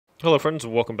Hello friends,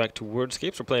 welcome back to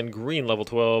Wordscapes. We're playing green level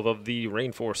 12 of the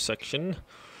rainforest section.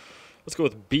 Let's go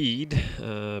with bead,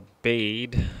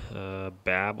 bade,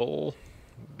 babble,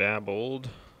 babbled,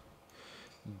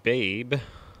 babe,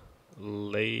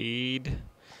 laid,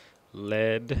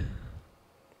 led,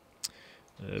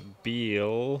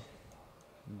 beel,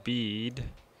 bead,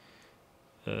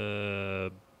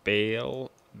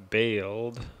 bail,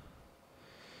 bailed,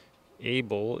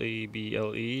 able,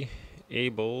 A-B-L-E,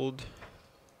 abled,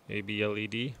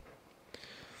 A-B-L-E-D.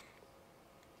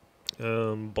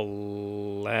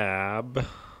 Blab,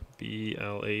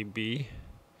 B-L-A-B,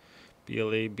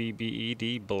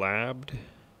 B-L-A-B-B-E-D, blabbed.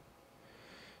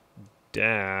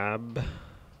 Dab,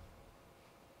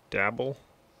 dabble.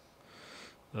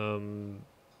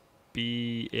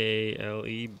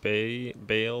 B-A-L-E,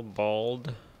 bail,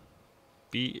 bald.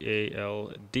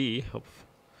 B-A-L-D,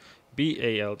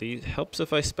 B-A-L-D, helps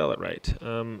if I spell it right.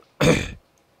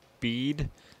 Bead,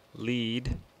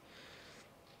 lead,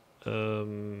 a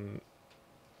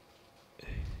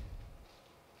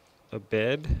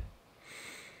bed,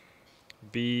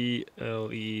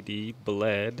 B-L-E-D,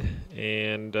 bled,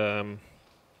 and let's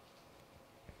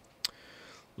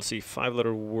see,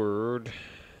 5-letter word,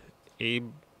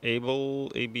 able,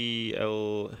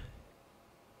 A-B-L,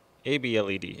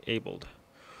 A-B-L-E-D, abled.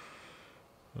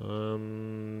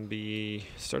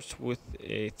 Starts with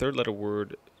a 3rd-letter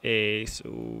word, A,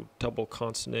 so double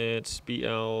consonants,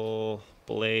 B-L,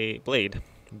 blade.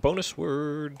 Bonus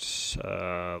words,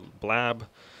 blab,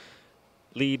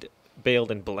 lead, bailed,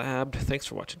 and blabbed. Thanks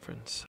for watching, friends.